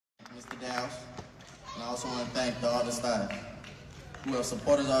Mr. Downs, and I also want to thank the other staff who have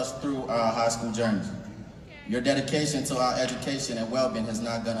supported us through our high school journeys. Your dedication to our education and well-being has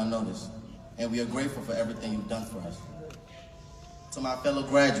not gone unnoticed, and we are grateful for everything you've done for us. To my fellow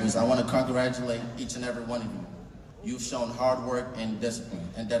graduates, I want to congratulate each and every one of you. You've shown hard work and discipline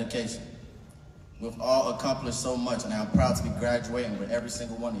and dedication. We've all accomplished so much, and I'm proud to be graduating with every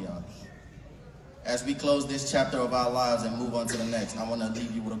single one of y'all. As we close this chapter of our lives and move on to the next, I want to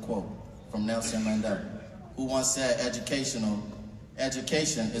leave you with a quote from Nelson Mandela, who once said, education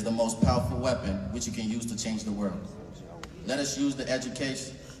is the most powerful weapon which you can use to change the world. Let us use the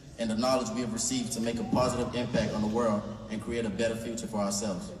education and the knowledge we have received to make a positive impact on the world and create a better future for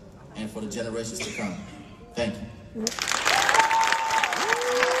ourselves and for the generations to come. Thank you. Our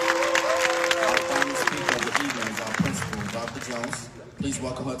final speaker of the evening is our principal, Dr. Jones. Please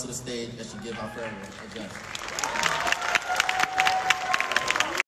welcome her to the stage as she gives our farewell address.